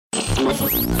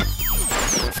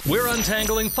We're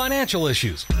untangling financial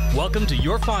issues. Welcome to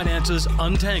Your Finances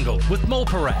Untangled with Mo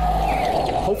Paran.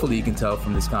 Hopefully you can tell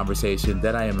from this conversation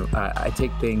that I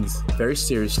take things very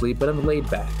seriously, but I'm laid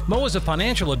back. Mo is a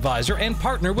financial advisor and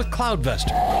partner with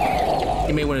CloudVestor.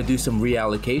 You may want to do some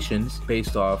reallocations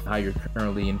based off how you're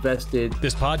currently invested.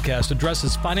 This podcast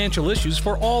addresses financial issues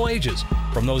for all ages,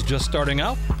 from those just starting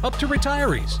out up to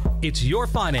retirees. It's Your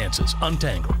Finances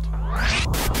Untangled.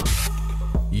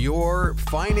 Your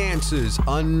Finances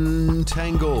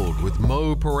Untangled with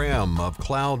Mo Param of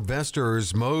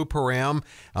CloudVestors. Mo Param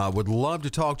would love to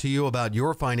talk to you about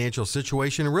your financial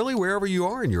situation, really wherever you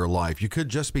are in your life. You could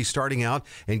just be starting out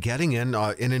and getting in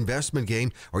an investment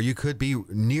game, or you could be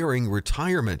nearing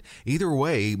retirement. Either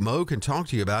way, Mo can talk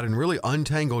to you about it and really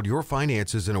untangle your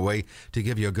finances in a way to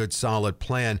give you a good, solid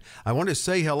plan. I want to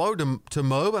say hello to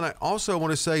Mo, and I also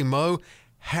want to say, Mo,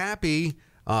 happy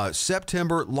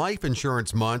September Life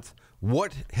Insurance Month.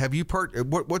 What have you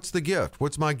what's the gift?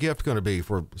 What's my gift going to be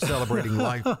for celebrating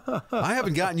life? I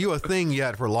haven't gotten you a thing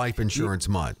yet for Life Insurance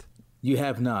Month. You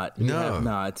have not. You have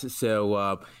not.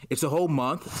 So it's a whole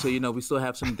month. So we still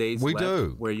have some days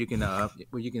left where you can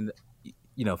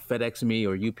FedEx me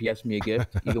or UPS me a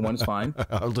gift. Either one is fine.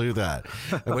 I'll do that.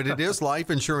 But it is Life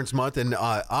Insurance Month, and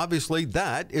obviously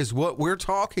that is what we're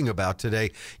talking about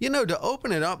today. To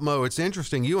open it up, Mo, it's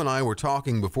interesting. You and I were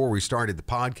talking before we started the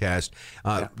podcast.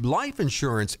 Life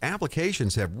insurance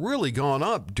applications have really gone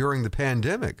up during the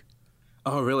pandemic.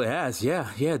 Oh, it really has.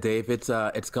 Yeah, Dave. It's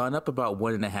gone up about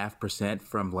 1.5%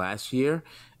 from last year,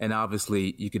 and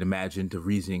obviously you can imagine the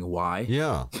reasoning why.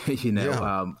 Yeah.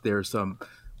 There's some.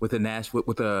 With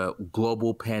a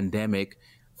global pandemic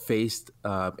faced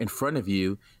in front of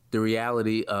you, the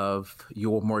reality of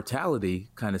your mortality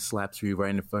kind of slaps you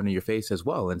right in front of your face as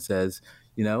well, and says,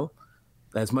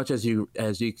 as much as you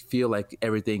feel like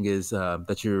everything is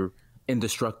that you're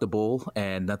indestructible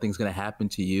and nothing's going to happen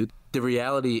to you, the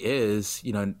reality is,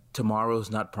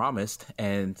 tomorrow's not promised,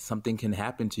 and something can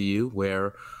happen to you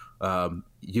where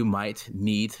you might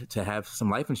need to have some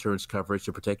life insurance coverage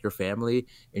to protect your family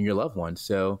and your loved ones.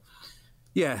 So,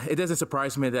 yeah, it doesn't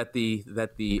surprise me that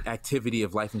the activity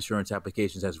of life insurance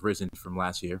applications has risen from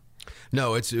last year.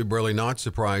 No, it's really not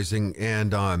surprising.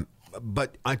 And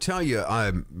but I tell you,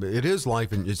 it is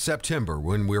it's September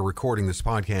when we're recording this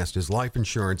podcast is Life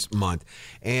Insurance Month.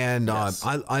 And yes.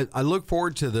 I look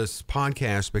forward to this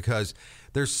podcast because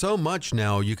there's so much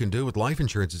now you can do with life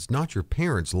insurance. It's not your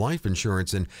parents' life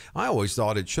insurance. And I always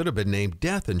thought it should have been named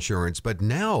death insurance. But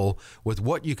now with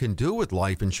what you can do with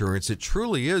life insurance, it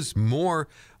truly is more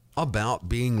about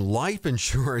being life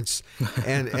insurance.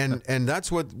 And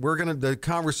that's what the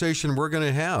conversation we're going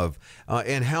to have.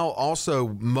 And how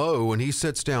also Mo, when he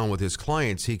sits down with his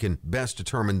clients, he can best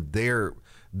determine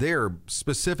their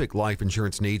specific life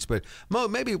insurance needs. But Mo,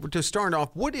 maybe to start off,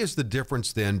 what is the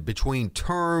difference then between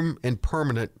term and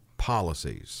permanent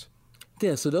policies?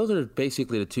 Yeah, so those are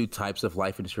basically the two types of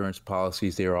life insurance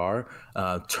policies there are,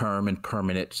 term and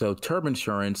permanent. So term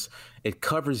insurance, it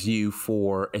covers you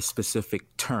for a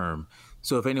specific term.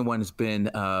 So if anyone has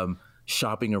been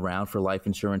shopping around for life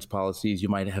insurance policies, you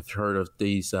might have heard of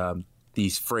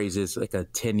these phrases like a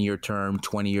 10-year term,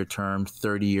 20-year term,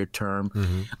 30-year term.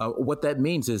 Mm-hmm. What that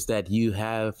means is that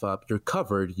you're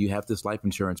covered, you have this life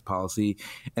insurance policy,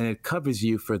 and it covers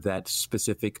you for that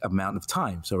specific amount of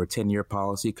time. So a 10-year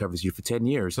policy covers you for 10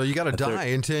 years. So you got to die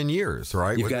in 10 years,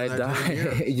 right? You've got to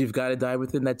die. You've got to die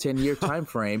within that 10-year time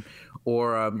frame,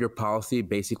 or your policy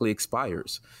basically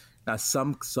expires. Now,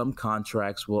 some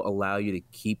contracts will allow you to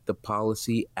keep the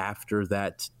policy after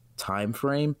that time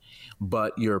frame,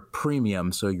 but your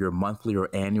premium, so your monthly or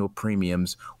annual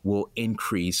premiums, will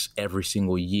increase every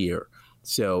single year.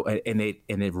 So and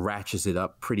it ratchets it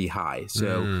up pretty high.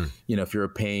 So if you're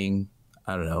paying,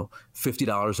 I don't know,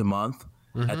 $50 a month,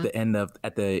 mm-hmm.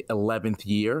 at the 11th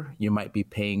year, you might be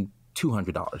paying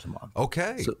 $200 a month.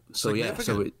 Okay. So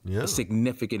a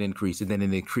significant increase, and then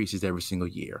it increases every single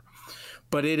year.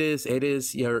 But it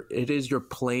is your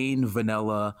plain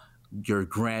vanilla, your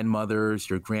grandmother's,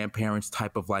 your grandparents'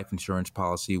 type of life insurance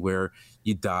policy where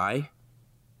you die,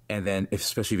 and then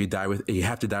especially if you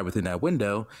have to die within that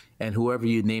window, and whoever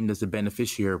you named as the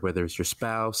beneficiary, whether it's your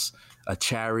spouse, a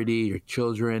charity, your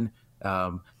children,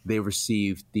 they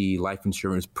receive the life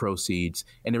insurance proceeds,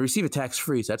 and they receive it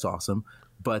tax-free. So that's awesome,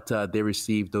 but they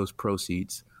receive those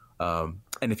proceeds. And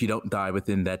if you don't die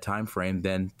within that time frame,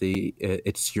 then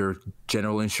it's your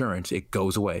general insurance. It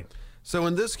goes away. So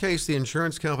in this case, the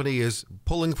insurance company is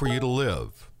pulling for you to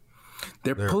live.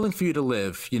 They're pulling for you to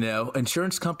live.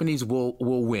 Insurance companies will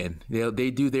win.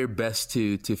 They do their best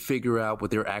to figure out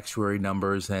with their actuary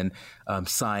numbers and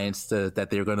science that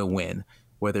they're going to win.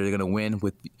 Whether they're going to win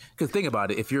because think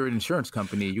about it, if you're an insurance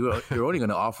company, you're only going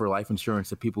to offer life insurance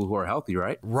to people who are healthy,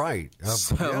 right? Right.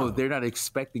 They're not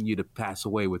expecting you to pass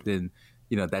away within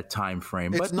that time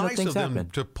frame. It's but nice things of them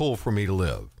happen. to pull for me to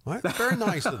live. Right? Very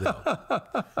nice of them.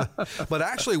 But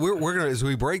actually, we're going to, as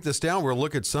we break this down, we'll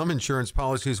look at some insurance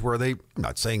policies where I'm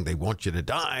not saying they want you to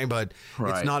die, but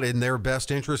it's not in their best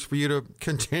interest for you to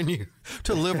continue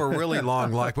to live a really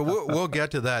long life. But we'll get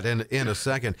to that in a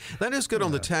second. That is good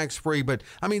on the tax-free, but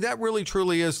I mean, that really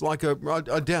truly is like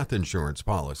a death insurance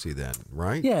policy then,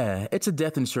 right? Yeah, it's a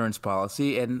death insurance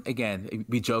policy. And again,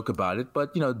 we joke about it,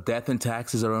 but death and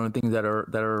taxes are the only things that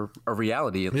are a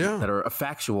reality, that are a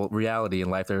factual reality in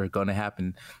life that are going to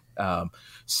happen.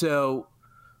 So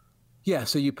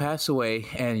you pass away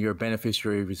and your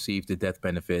beneficiary receives the death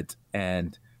benefit.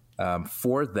 And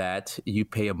for that, you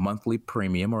pay a monthly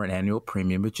premium or an annual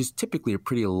premium, which is typically a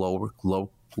pretty low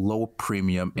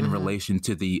premium in relation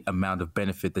to the amount of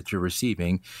benefit that you're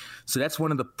receiving. So that's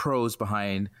one of the pros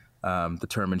behind the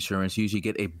term insurance. You usually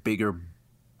get a bigger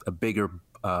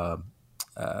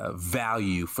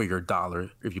value for your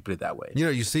dollar, if you put it that way.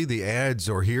 You see the ads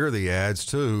or hear the ads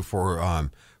too for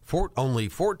only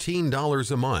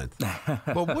 $14 a month.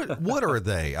 But what are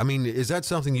they? I mean, is that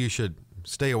something you should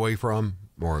stay away from,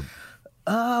 or?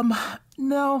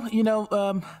 No.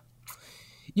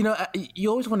 You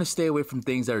always want to stay away from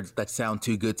things that sound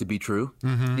too good to be true.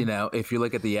 Mm-hmm. If you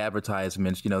look at the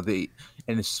advertisements,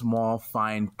 in the small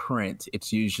fine print,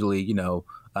 it's usually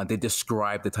they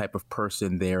describe the type of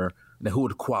person who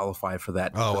would qualify for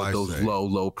that. Those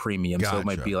low premiums. Gotcha. So it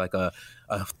might be like a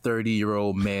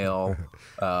 30-year-old male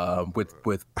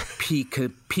with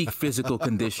peak physical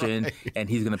condition, and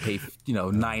he's going to pay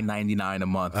 $9.99 a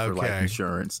month for life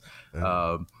insurance.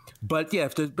 But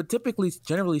typically,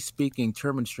 generally speaking,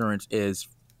 term insurance is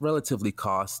relatively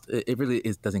it really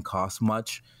doesn't cost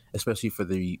much, especially for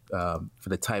the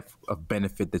type of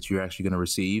benefit that you're actually going to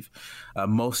receive.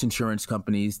 Most insurance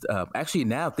companies, actually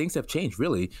now things have changed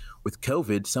really with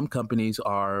COVID. Some companies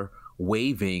are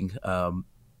waiving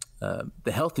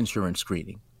the health insurance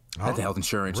screening, not the health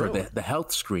insurance really? or the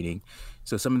health screening.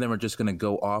 So some of them are just going to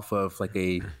go off of like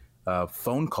a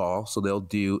phone call. So they'll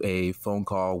do a phone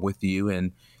call with you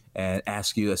and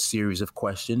ask you a series of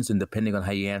questions, and depending on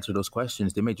how you answer those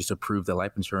questions, they may just approve the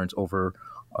life insurance over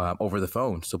the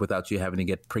phone, so without you having to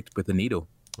get pricked with a needle.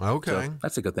 Okay, so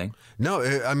that's a good thing. No,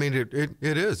 I mean it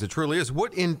is. It truly is.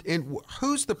 What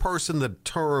who's the person the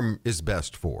term is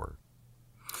best for?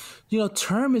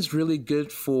 Term is really good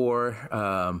for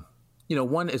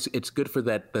one is it's good for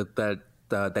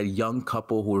that young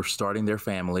couple who are starting their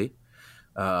family.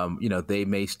 They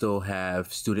may still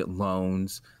have student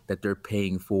loans that they're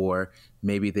paying for.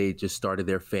 Maybe they just started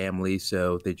their family,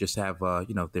 so they just have,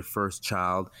 their first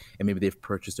child, and maybe they've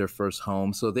purchased their first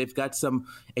home. So they've got some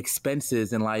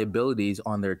expenses and liabilities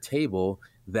on their table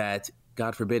that,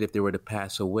 God forbid, if they were to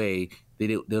pass away, they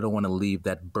don't want to leave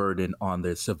that burden on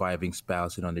their surviving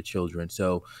spouse and on their children.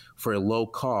 So for a low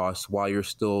cost, while you're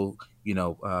still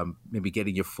maybe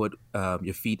getting your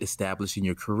feet established in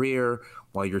your career,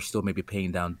 while you're still maybe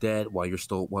paying down debt, while you're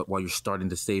starting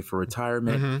to save for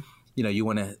retirement, mm-hmm. You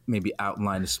want to maybe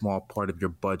outline a small part of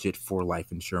your budget for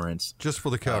life insurance, just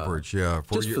for the coverage,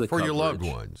 for your loved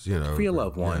ones, for your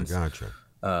loved ones. Yeah,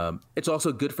 gotcha. It's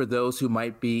also good for those who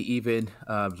might be even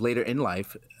later in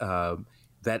life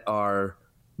that are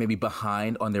maybe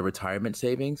behind on their retirement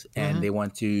savings, and mm-hmm. they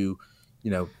want to,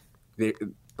 the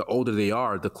older they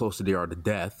are, the closer they are to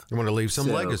death. They want to leave some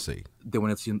legacy. They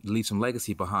want to leave some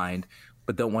legacy behind,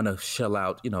 but don't want to shell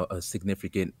out, a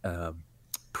significant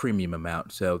premium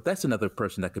amount. So that's another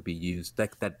person that could be used.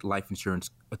 That life insurance,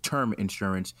 term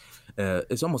insurance,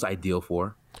 is almost ideal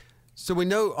for. So we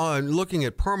know, looking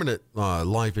at permanent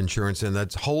life insurance, and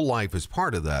that's whole life is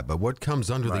part of that. But what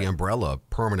comes under the umbrella of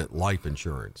permanent life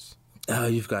insurance?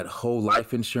 You've got whole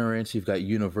life insurance, you've got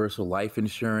universal life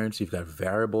insurance, you've got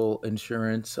variable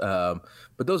insurance,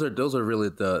 but those are really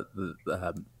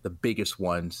the biggest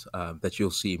ones that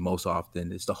you'll see most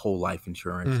often is the whole life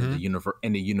insurance mm-hmm.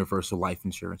 and the universal life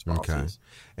insurance policies.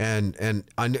 Okay, and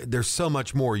there's so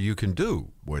much more you can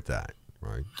do with that,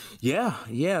 right?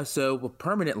 Yeah. So with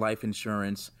permanent life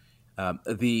insurance,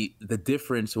 the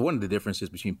difference, one of the differences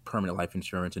between permanent life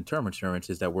insurance and term insurance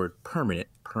is that word permanent.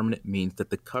 Permanent means that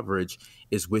the coverage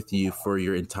is with you for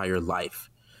your entire life.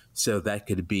 So that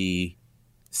could be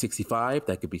 65,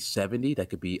 that could be 70, that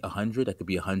could be 100, that could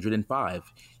be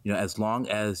 105. As long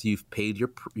as you've paid your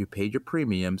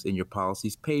premiums and your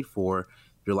policy's paid for,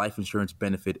 your life insurance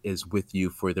benefit is with you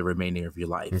for the remainder of your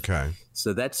life. Okay.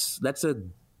 So that's a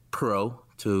pro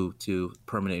to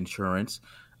permanent insurance.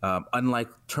 Unlike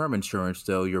term insurance,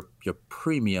 though, your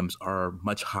premiums are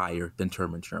much higher than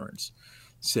term insurance.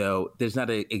 So there's not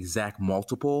an exact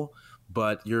multiple,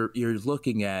 but you're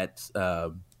looking at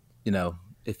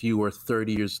if you were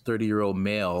 30-year-old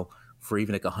male for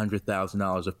even like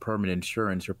 $100,000 of permanent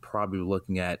insurance, you're probably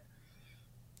looking at,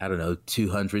 I don't know,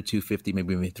 $200, $250,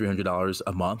 maybe $300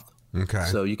 a month. Okay.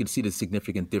 So you can see the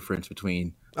significant difference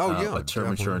between a term definitely.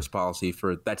 insurance policy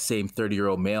for that same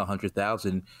 30-year-old male,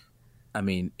 $100,000. I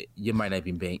mean, you might not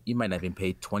even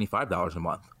paid $25 a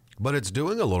month. But it's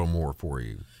doing a little more for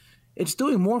you. It's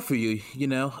doing more for you,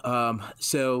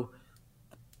 So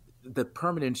the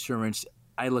permanent insurance,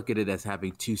 I look at it as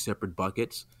having two separate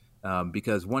buckets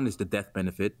because one is the death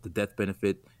benefit,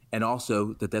 and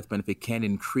also the death benefit can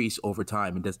increase over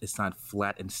time. It's not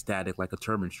flat and static like a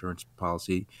term insurance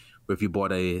policy, where if you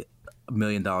bought a $1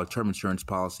 million term insurance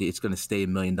policy, it's going to stay $1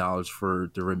 million for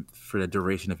the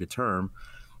duration of your term.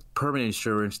 Permanent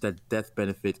insurance, that death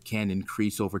benefit can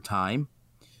increase over time.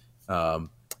 And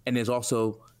there's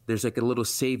like a little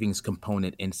savings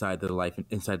component inside the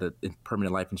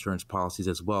permanent life insurance policies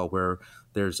as well, where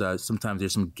there's sometimes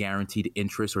there's some guaranteed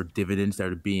interest or dividends that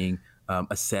are being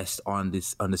assessed on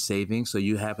the savings. So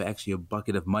you have actually a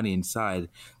bucket of money inside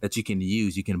that you can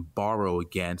use, you can borrow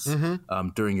against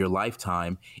during your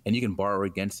lifetime, and you can borrow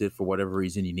against it for whatever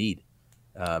reason you need.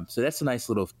 So that's a nice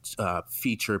little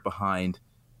feature behind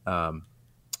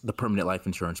the permanent life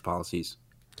insurance policies.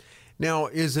 Now,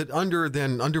 is it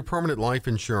under permanent life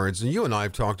insurance? And you and I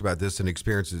have talked about this in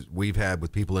experiences we've had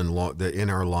with people in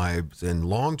our lives in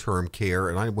long-term care.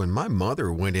 And when my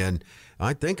mother went in,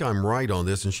 I think I'm right on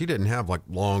this, and she didn't have like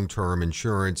long-term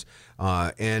insurance.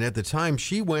 And at the time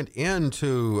she went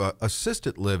into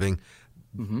assisted living,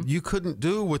 you couldn't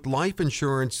do with life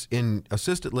insurance in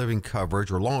assisted living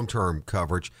coverage or long-term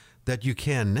coverage that you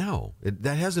can now.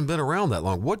 That hasn't been around that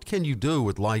long. What can you do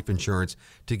with life insurance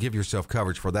to give yourself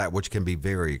coverage for that, which can be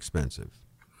very expensive?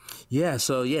 Yeah,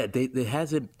 so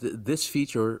this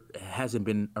feature hasn't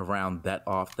been around that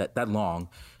long,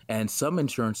 and some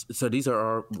insurance. So these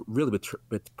are really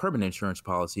with permanent insurance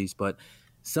policies, but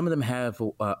some of them have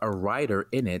a rider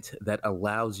in it that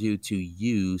allows you to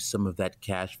use some of that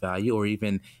cash value, or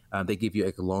even they give you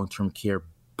like a long-term care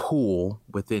pool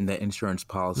within the insurance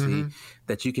policy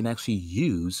that you can actually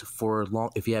use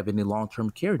if you have any long-term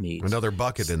care needs. Another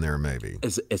bucket in there, maybe.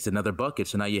 It's another bucket.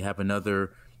 So now you have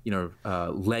another,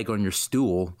 leg on your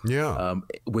stool.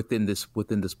 Within this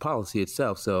policy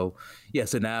itself. So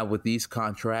so now with these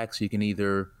contracts, you can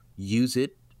either use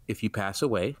it if you pass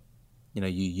away. You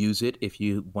use it if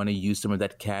you want to use some of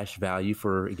that cash value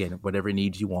for, again, whatever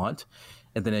needs you want.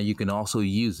 And then you can also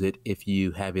use it if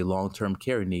you have a long-term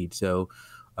care need. So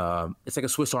it's like a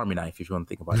Swiss Army knife, if you want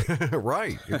to think about it.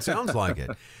 Right. It sounds like it.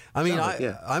 I mean,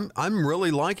 I'm really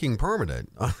liking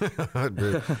permanent.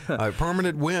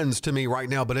 Permanent wins to me right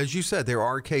now. But as you said, there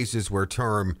are cases where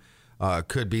term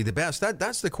could be the best.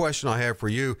 That's the question I have for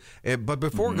you. But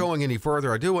before going any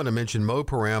further, I do want to mention Mo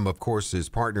Param, of course, is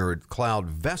partner at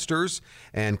CloudVestors.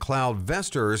 And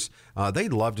CloudVestors,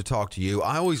 they'd love to talk to you.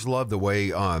 I always love the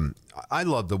way, and I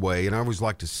always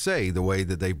like to say the way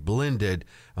that they blended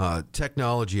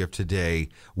technology of today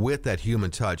with that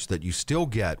human touch that you still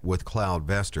get with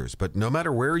CloudVestors. But no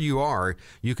matter where you are,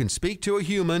 you can speak to a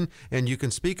human and you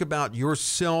can speak about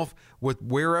yourself with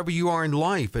wherever you are in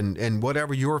life and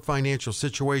whatever your financial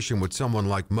situation with someone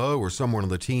like Mo or someone on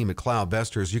the team at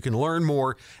CloudVestors. You can learn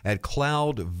more at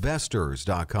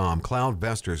cloudvestors.com,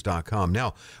 cloudvestors.com.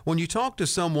 Now, when you talk to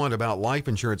someone about life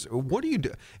insurance, what do you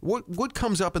do? What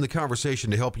comes up in the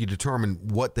conversation to help you determine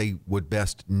what they would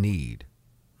best need?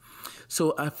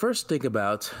 So I first think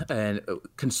about and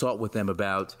consult with them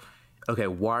about, okay,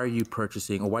 why are you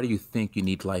purchasing, or why do you think you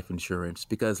need life insurance?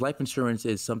 Because life insurance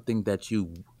is something that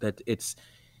it's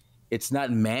not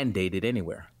mandated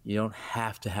anywhere. You don't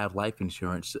have to have life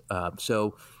insurance.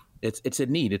 So it's a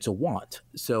need, it's a want.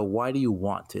 So why do you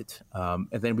want it? And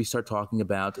then we start talking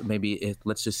about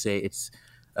let's just say it's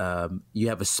you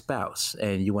have a spouse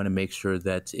and you want to make sure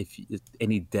that if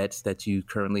any debts that you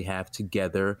currently have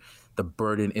together, the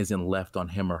burden isn't left on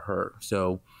him or her.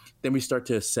 So then we start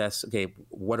to assess, okay,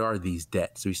 what are these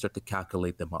debts? So we start to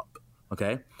calculate them up,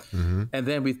 okay? And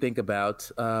then we think about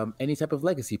any type of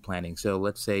legacy planning. So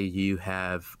let's say you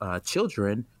have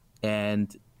children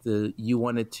and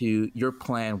your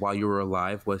plan while you were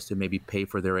alive was to maybe pay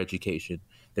for their education,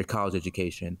 their college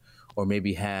education, or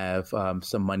maybe have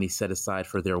some money set aside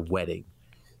for their wedding.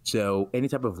 So any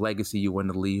type of legacy you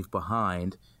want to leave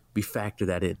behind, we factor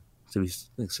that in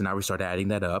So now we start adding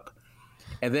that up,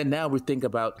 and then now we think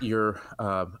about your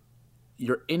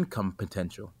income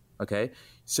potential. Okay,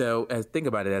 so think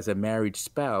about it as a married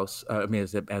spouse.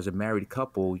 As a married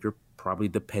couple, you're probably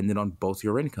dependent on both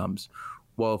your incomes.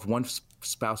 Well, if one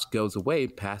spouse goes away,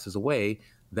 passes away,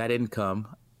 that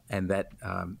income and that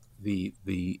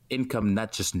the income,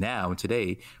 not just now and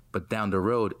today, but down the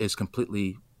road, is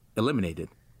completely eliminated.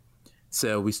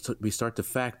 So we start to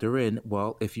factor in,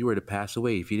 well, if you were to pass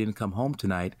away, if you didn't come home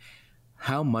tonight,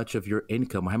 how much of your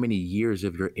income, how many years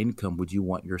of your income would you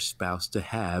want your spouse to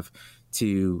have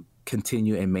to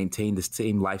continue and maintain the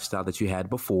same lifestyle that you had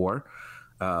before,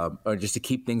 or just to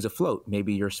keep things afloat?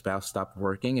 Maybe your spouse stopped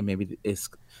working and maybe they're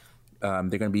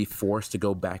going to be forced to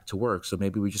go back to work. So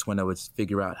maybe we just want to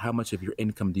figure out how much of your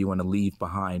income do you want to leave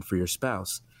behind for your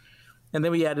spouse. And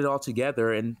then we add it all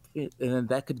together, and then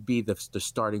that could be the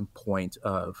starting point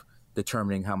of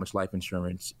determining how much life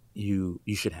insurance you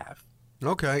should have.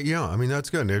 Okay, yeah. I mean, that's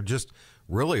good. It just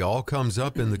really all comes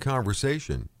up in the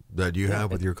conversation that you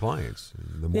have with your clients.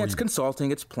 It's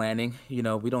consulting, it's planning. We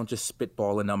don't just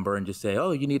spitball a number and just say,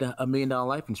 oh, you need $1 million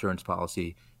life insurance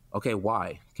policy. Okay,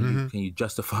 why? Can you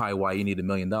justify why you need $1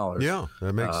 million? Yeah,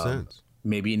 that makes sense.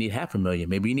 Maybe you need $500,000.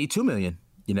 Maybe you need $2 million.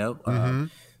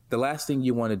 The last thing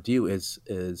you want to do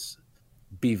is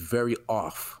be very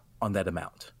off on that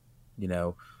amount.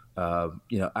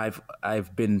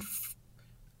 I've been,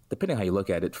 depending on how you look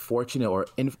at it, fortunate or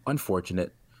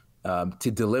unfortunate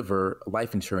to deliver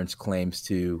life insurance claims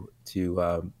to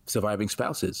surviving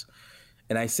spouses.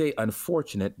 And I say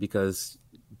unfortunate because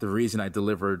the reason I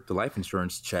delivered the life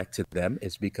insurance check to them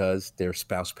is because their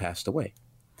spouse passed away.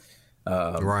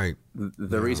 Right.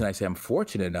 The reason I say I'm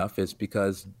fortunate enough is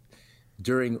because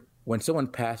when someone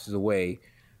passes away,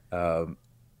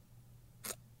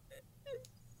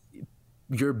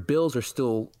 your bills are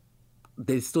still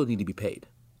need to be paid,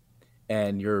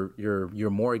 and your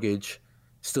mortgage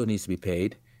still needs to be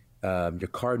paid. Your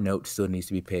car note still needs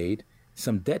to be paid.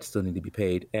 Some debt still need to be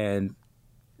paid, and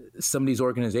some of these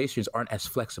organizations aren't as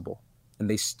flexible, and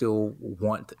they still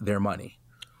want their money.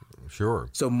 Sure.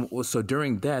 So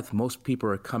during death, most people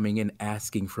are coming in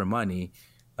asking for money.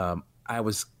 I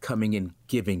was coming in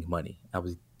giving money. I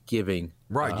was giving.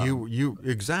 Right. You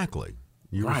exactly.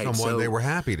 You were someone so they were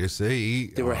happy to see.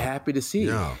 They were happy to see.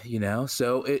 Yeah.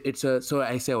 So so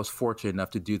I say I was fortunate enough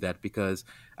to do that because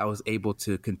I was able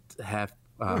to have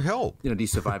help.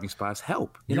 These surviving spots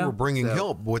help. You were bringing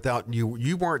help without you.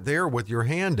 You weren't there with your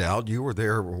hand out. You were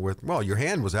there with your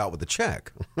hand was out with the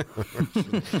check,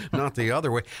 not the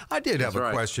other way. I did have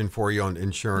a question for you on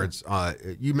insurance.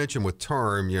 You mentioned with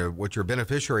term, what your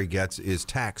beneficiary gets is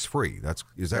tax free.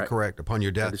 Is that correct upon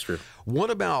your death? That is true. What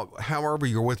about however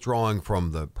you're withdrawing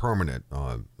from the permanent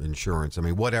insurance? I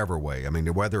mean, whatever way. I mean,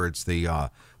 whether it's the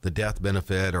death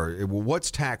benefit or what's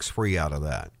tax free out of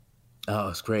that? Oh,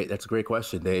 that's great. That's a great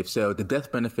question, Dave. So the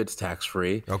death benefit's tax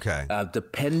free. Okay.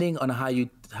 Depending on how you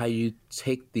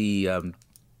take the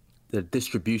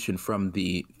distribution from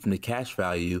the cash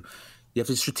value, you have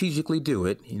to strategically do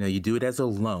it. You do it as a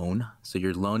loan, so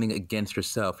you're loaning against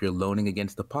yourself. You're loaning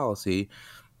against the policy.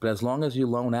 But as long as you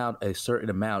loan out a certain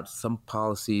amount, some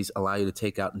policies allow you to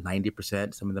take out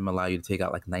 90%. Some of them allow you to take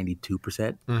out like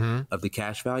 92% of the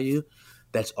cash value.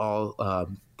 That's all.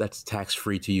 That's tax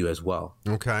free to you as well.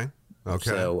 Okay.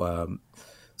 So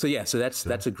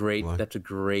that's a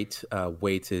great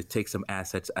way to take some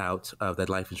assets out of that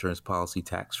life insurance policy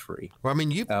tax free. Well, I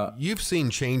mean, you've seen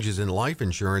changes in life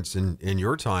insurance in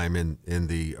your time in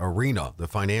the arena, the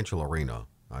financial arena,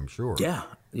 I'm sure. Yeah.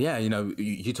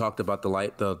 You talked about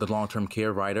the long term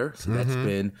care rider. So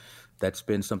that's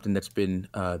been something that's been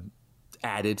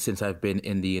added since I've been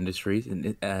in the industry,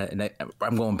 and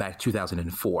I'm going back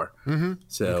 2004.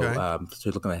 So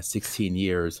looking at 16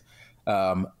 years.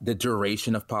 The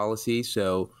duration of policy.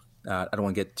 So I don't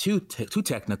want to get too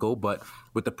technical, but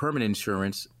with the permanent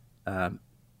insurance,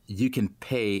 you can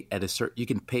pay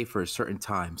for a certain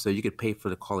time. So you could pay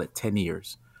for call it 10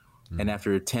 years, and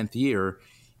after the 10th year,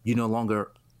 you no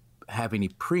longer have any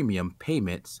premium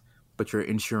payments, but your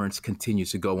insurance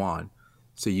continues to go on.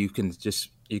 So you can just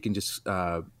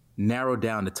narrow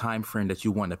down the time frame that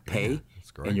you want to pay,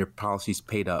 and your policy's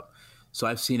paid up. So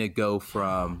I've seen it go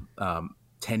from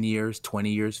 10 years, 20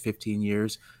 years, 15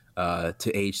 years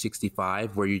to age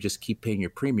 65, where you just keep paying your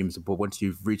premiums. But once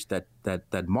you've reached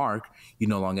that mark, you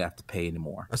no longer have to pay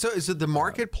anymore. So is it the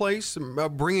marketplace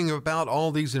bringing about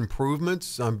all these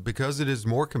improvements because it is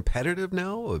more competitive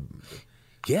now?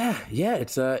 Yeah.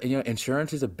 It's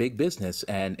insurance is a big business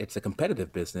and it's a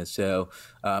competitive business. So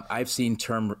I've seen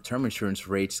term insurance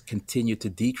rates continue to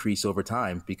decrease over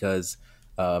time because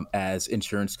as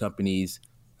insurance companies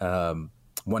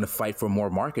want to fight for more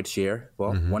market share,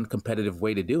 well, one competitive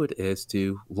way to do it is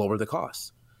to lower the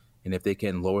costs. And if they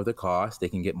can lower the cost, they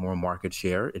can get more market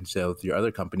share. And so the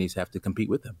other companies have to compete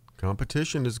with them.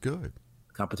 Competition is good.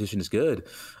 Competition is good.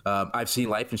 I've seen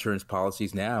life insurance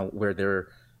policies now where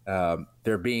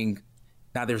they're being,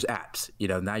 now there's apps,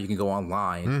 now you can go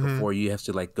online before you have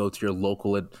to like go to your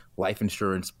local life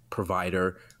insurance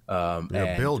provider.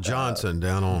 Bill Johnson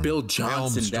down on Bill Johnson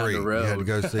Elm down Street. the road. You had to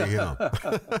go see him.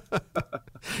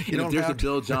 If there's a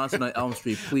Bill Johnson on Elm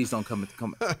Street, please don't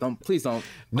please don't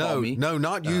call me. No,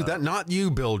 not you. Not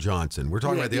you, Bill Johnson. We're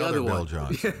talking about the other Bill one.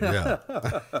 Johnson. Yeah.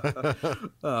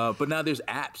 But now there's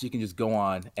apps you can just go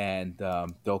on and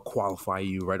they'll qualify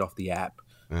you right off the app.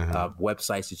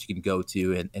 Websites that you can go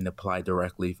to and apply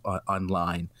directly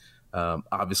online.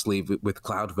 Obviously, with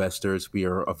CloudVestors, we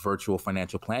are a virtual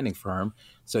financial planning firm,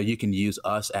 so you can use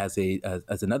us as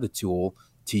another tool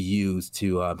to use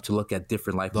to look at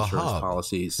different life insurance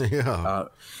policies.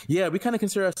 Yeah, we kind of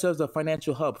consider ourselves a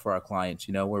financial hub for our clients.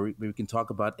 Where we can talk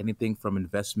about anything from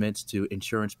investments to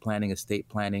insurance planning, estate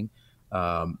planning,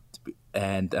 and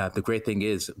the great thing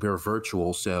is we're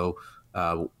virtual, so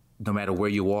no matter where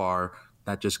you are.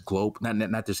 Not just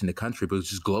not just in the country, but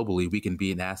just globally, we can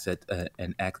be an asset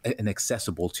and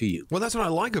accessible to you. Well, that's what I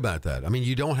like about that. I mean,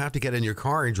 you don't have to get in your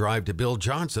car and drive to Bill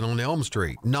Johnson on Elm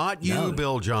Street. Not you, no.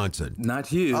 Bill Johnson.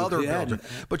 Not you. Other Bill Johnson.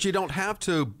 But you don't have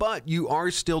to. But you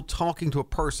are still talking to a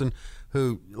person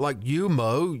who, like you,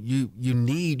 Mo, you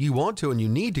want to and you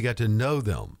need to get to know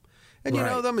them. And you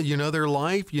know them, you know their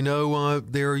life, you know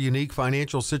their unique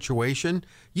financial situation.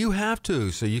 You have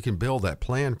to, so you can build that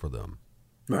plan for them.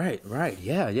 Right.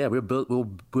 Yeah. We're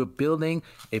building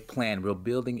a plan. We're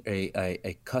building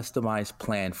a customized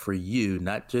plan for you,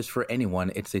 not just for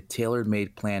anyone. It's a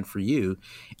tailor-made plan for you.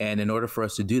 And in order for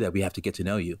us to do that, we have to get to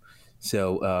know you.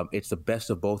 So it's the best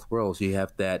of both worlds. You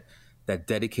have that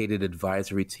dedicated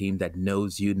advisory team that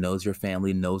knows you, knows your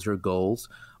family, knows your goals,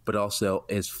 but also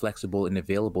is flexible and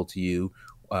available to you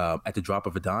at the drop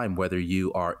of a dime, whether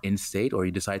you are in state or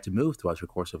you decide to move throughout your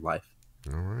course of life.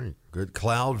 All right. Good.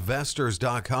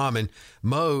 CloudVestors.com. And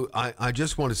Mo, I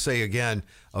just want to say again,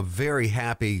 a very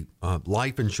happy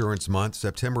Life Insurance Month,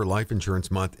 September Life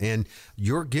Insurance Month. And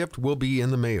your gift will be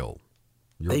in the mail.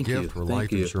 Your gift for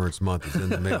Life Insurance Month is in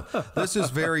the mail. This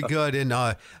is very good.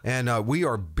 And we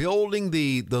are building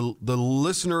the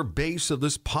listener base of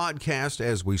this podcast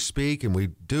as we speak. And we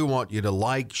do want you to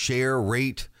like, share,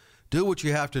 rate, do what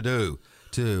you have to do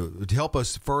to help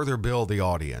us further build the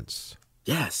audience.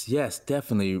 Yes,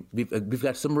 definitely. We've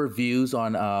got some reviews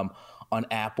on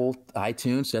Apple,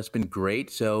 iTunes. That's been great.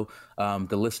 So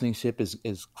the listenership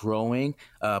is growing.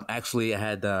 Actually, I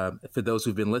had for those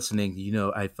who've been listening,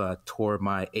 I've tore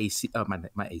my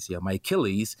ACL, my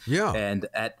Achilles. Yeah. And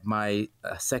at my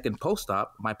second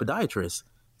post-op, my podiatrist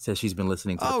says she's been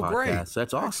listening to the podcast. Great. So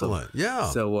that's awesome. Excellent. Yeah.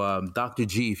 So Dr.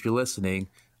 G, if you're listening,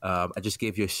 I just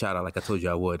gave you a shout out like I told you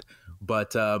I would.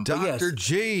 But Dr.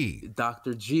 G.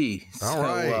 All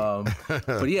right.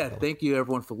 But yeah, thank you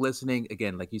everyone for listening.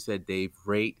 Again, like you said, Dave,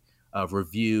 rate,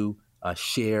 review,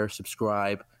 share,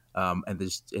 subscribe, and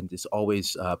just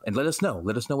always and let us know.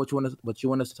 Let us know what you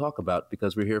want us to talk about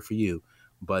because we're here for you.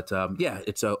 But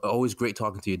it's always great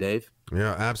talking to you, Dave.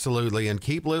 Yeah, absolutely. And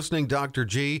keep listening, Dr.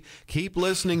 G. Keep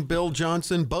listening, Bill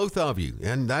Johnson, both of you.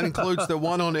 And that includes the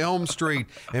one on Elm Street.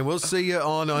 And we'll see you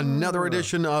on another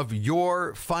edition of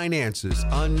Your Finances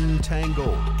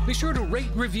Untangled. Be sure to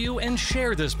rate, review, and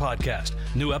share this podcast.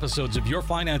 New episodes of Your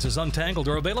Finances Untangled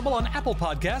are available on Apple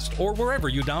Podcasts or wherever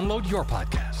you download your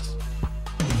podcasts.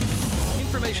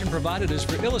 Information provided is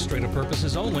for illustrative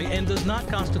purposes only and does not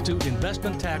constitute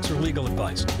investment, tax, or legal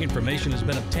advice. Information has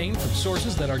been obtained from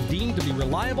sources that are deemed to be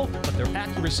reliable, but their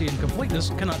accuracy and completeness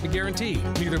cannot be guaranteed.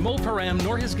 Neither Mo Param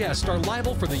nor his guests are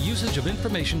liable for the usage of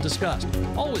information discussed.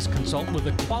 Always consult with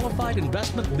a qualified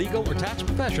investment, legal, or tax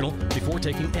professional before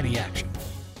taking any action.